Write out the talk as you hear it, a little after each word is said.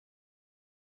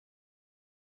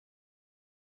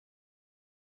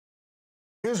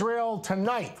Israel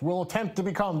tonight will attempt to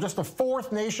become just the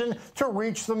fourth nation to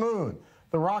reach the moon.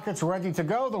 The rocket's ready to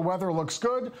go. The weather looks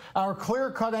good. Our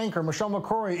clear-cut anchor, Michelle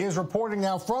McCrory, is reporting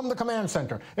now from the command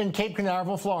center in Cape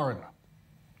Canaveral, Florida.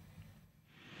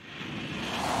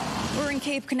 We're in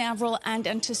Cape Canaveral, and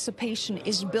anticipation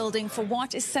is building for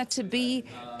what is set to be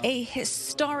a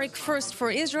historic first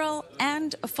for Israel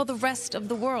and for the rest of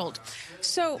the world.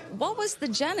 So what was the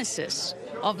genesis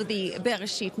of the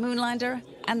Beresheet moonlander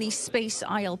and the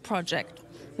SpaceIL project?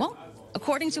 Well,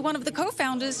 according to one of the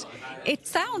co-founders, it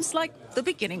sounds like the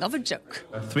beginning of a joke.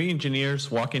 Three engineers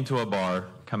walk into a bar,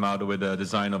 come out with a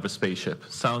design of a spaceship.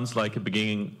 Sounds like the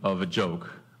beginning of a joke.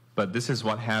 But this is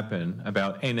what happened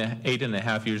about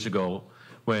 8.5 years ago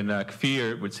when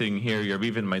Kfir, we're sitting here,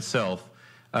 Yariv and myself,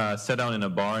 sat down in a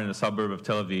bar in a suburb of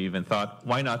Tel Aviv and thought,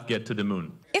 why not get to the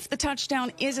moon? If the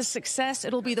touchdown is a success,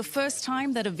 it'll be the first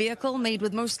time that a vehicle made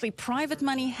with mostly private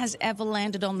money has ever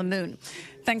landed on the moon.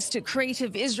 Thanks to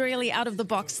creative Israeli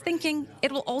out-of-the-box thinking,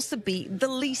 it will also be the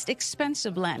least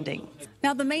expensive landing.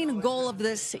 Now, the main goal of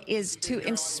this is to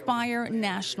inspire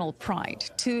national pride,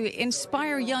 to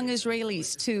inspire young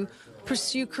Israelis to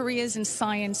pursue careers in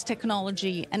science,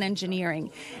 technology, and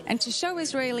engineering, and to show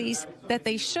Israelis that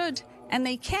they should and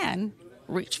they can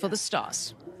reach for the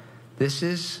stars. This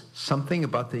is something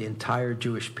about the entire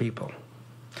Jewish people.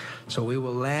 So we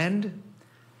will land,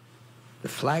 the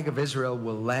flag of Israel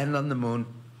will land on the moon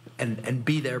and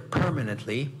be there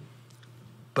permanently.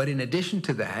 But in addition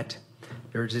to that,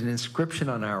 there's an inscription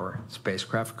on our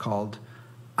spacecraft called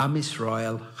Am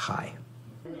Yisrael Chai.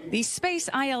 The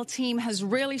SpaceIL team has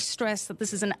really stressed that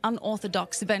this is an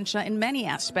unorthodox venture in many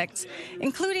aspects,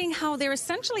 including how they're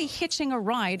essentially hitching a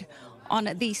ride on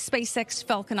the SpaceX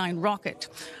Falcon 9 rocket,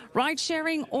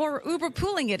 ride-sharing or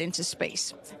Uber-pooling it into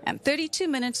space. And 32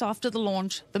 minutes after the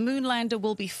launch, the moonlander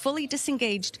will be fully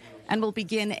disengaged and will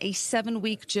begin a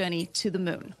 7-week journey to the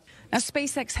moon. Now,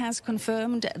 SpaceX has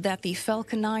confirmed that the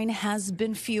Falcon 9 has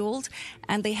been fueled,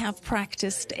 and they have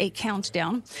practiced a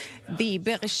countdown. The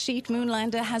Beresheet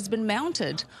moonlander has been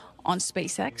mounted on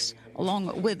SpaceX,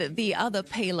 along with the other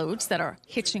payloads that are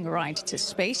hitching a ride to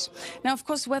space. Now, of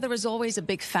course, weather is always a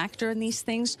big factor in these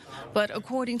things, but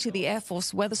according to the Air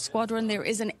Force Weather Squadron, there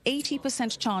is an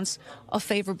 80% chance of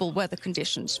favorable weather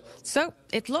conditions. So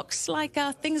it looks like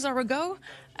things are a go,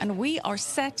 and we are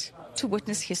set to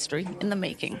witness history in the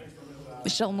making.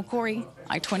 Michelle McCrory,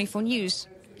 I-24 News,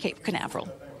 Cape Canaveral.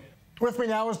 With me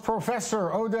now is Professor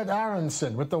Oded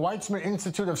Aharonson with the Weizmann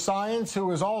Institute of Science,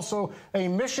 who is also a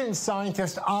mission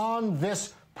scientist on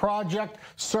this project.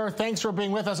 Sir, thanks for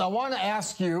being with us. I want to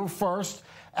ask you first,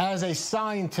 as a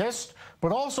scientist,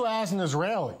 but also as an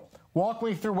Israeli, walk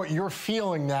me through what you're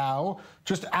feeling now,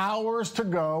 just hours to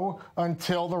go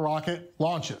until the rocket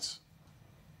launches.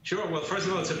 Sure. Well, first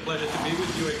of all, it's a pleasure to be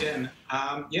with you again.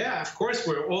 Yeah, of course,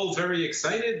 we're all very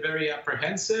excited, very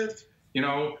apprehensive. You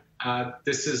know,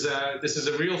 this is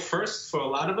a real first for a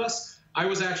lot of us. I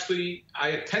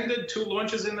attended 2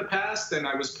 launches in the past, and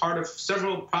I was part of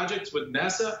several projects with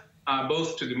NASA,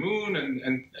 both to the moon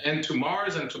and to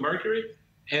Mars and to Mercury.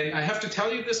 And I have to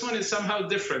tell you, this one is somehow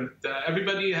different.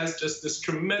 Everybody has just this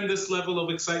tremendous level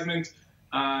of excitement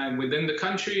within the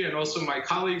country, and also my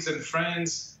colleagues and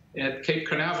friends at Cape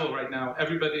Canaveral right now.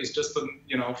 Everybody is just,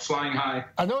 flying high.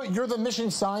 I know you're the mission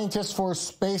scientist for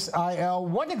SpaceIL.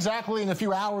 What exactly in a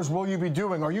few hours will you be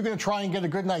doing? Are you going to try and get a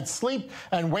good night's sleep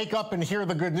and wake up and hear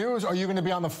the good news? Are you going to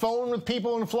be on the phone with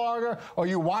people in Florida? Are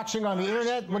you watching on the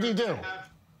internet? What do you do?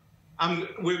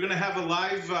 We're going to have a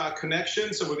live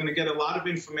connection, so we're going to get a lot of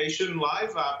information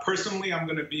live. Personally, I'm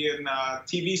going to be in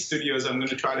TV studios. I'm going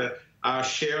to try to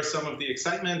share some of the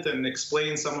excitement and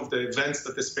explain some of the events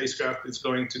that the spacecraft is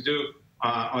going to do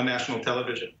on national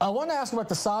television. I want to ask about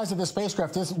the size of the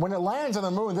spacecraft. When it lands on the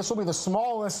moon, this will be the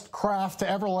smallest craft to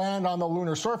ever land on the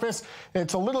lunar surface.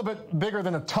 It's a little bit bigger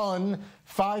than a ton,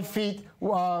 5 feet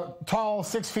tall,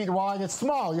 6 feet wide. It's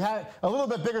small. You had a little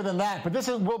bit bigger than that, but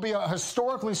will be a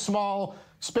historically small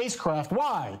spacecraft.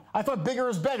 Why? I thought bigger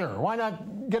is better. Why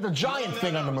not get a giant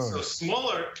thing on the moon? So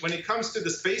smaller, when it comes to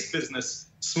the space business,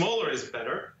 smaller is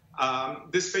better.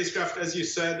 This spacecraft, as you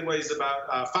said, weighs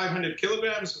about 500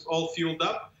 kilograms, all fueled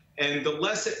up. And the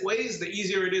less it weighs, the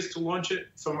easier it is to launch it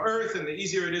from Earth, and the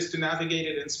easier it is to navigate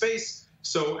it in space.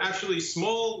 So actually,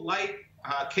 small, light,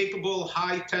 capable,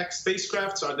 high-tech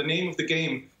spacecrafts are the name of the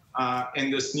game in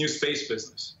this new space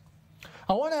business.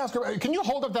 I want to ask, can you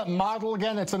hold up that model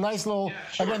again? It's a nice little,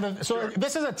 yeah, sure, again, so sure.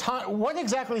 This is what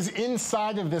exactly is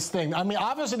inside of this thing? I mean,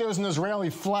 obviously there's an Israeli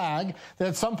flag that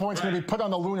at some point is going to be put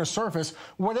on the lunar surface.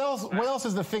 What else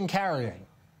is the thing carrying?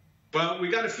 Well, we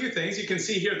got a few things. You can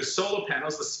see here the solar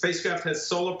panels. The spacecraft has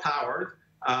solar powered.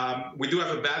 We do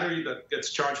have a battery that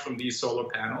gets charged from these solar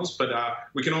panels, but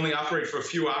we can only operate for a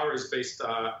few hours based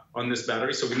on this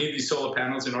battery. So we need these solar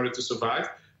panels in order to survive.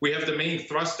 We have the main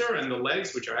thruster and the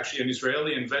legs, which are actually an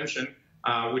Israeli invention,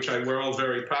 which we're all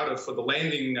very proud of for the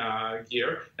landing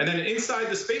gear. And then inside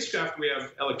the spacecraft, we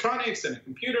have electronics and a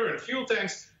computer and fuel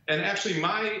tanks. And actually,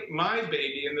 my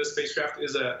baby in the spacecraft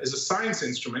is a science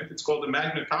instrument. It's called a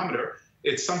magnetometer.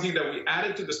 It's something that we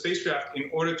added to the spacecraft in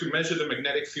order to measure the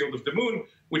magnetic field of the moon,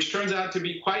 which turns out to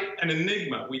be quite an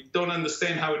enigma. We don't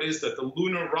understand how it is that the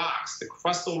lunar rocks, the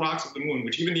crustal rocks of the moon,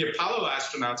 which even the Apollo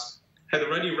astronauts had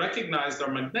already recognized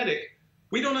are magnetic,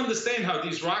 we don't understand how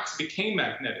these rocks became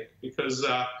magnetic, because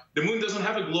the moon doesn't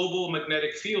have a global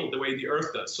magnetic field the way the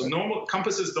Earth does. So normal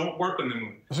compasses don't work on the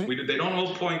moon. They don't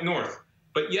all point north.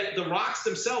 But yet the rocks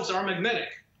themselves are magnetic.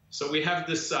 So we have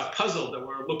this puzzle that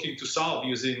we're looking to solve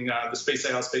using the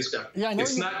SpaceIL spacecraft. Yeah,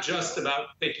 it's not just about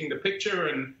taking the picture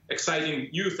and exciting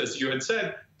youth, as you had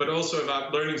said, but also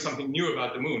about learning something new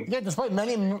about the moon. Yeah, despite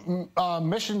many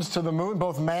missions to the moon,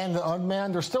 both manned and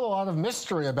unmanned, there's still a lot of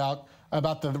mystery about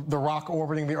the rock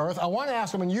orbiting the Earth. I want to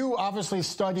ask, I mean, you obviously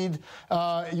studied,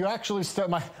 you actually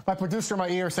studied, my producer in my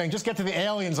ear saying, just get to the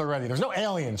aliens already. There's no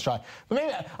aliens, Shai. But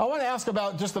maybe I want to ask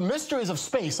about just the mysteries of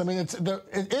space. I mean,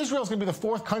 Israel's going to be the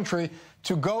 4th country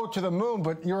to go to the moon,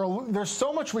 but there's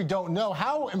so much we don't know.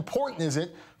 How important is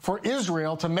it for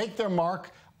Israel to make their mark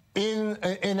in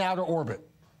outer orbit?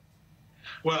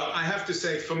 Well, I have to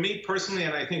say, for me personally,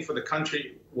 and I think for the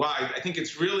country wide, I think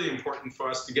it's really important for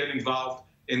us to get involved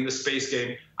in the space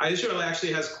game. Israel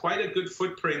actually has quite a good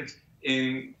footprint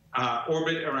in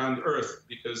orbit around Earth,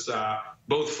 because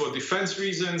both for defense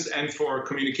reasons and for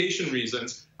communication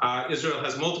reasons, Israel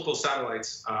has multiple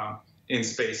satellites in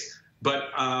space.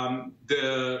 But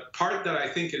the part that I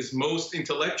think is most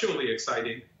intellectually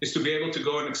exciting is to be able to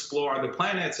go and explore other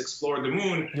planets, explore the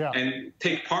moon, and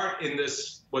take part in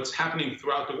this, what's happening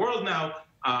throughout the world now,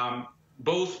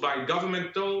 both by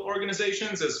governmental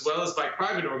organizations as well as by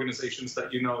private organizations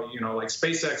that you know, like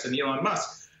SpaceX and Elon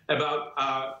Musk,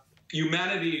 about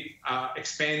humanity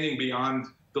expanding beyond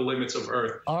the limits of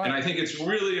Earth. Right. And I think it's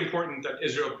really important that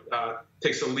Israel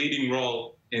takes a leading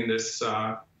role in this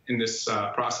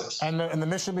process. And the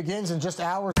mission begins in just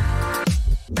hours.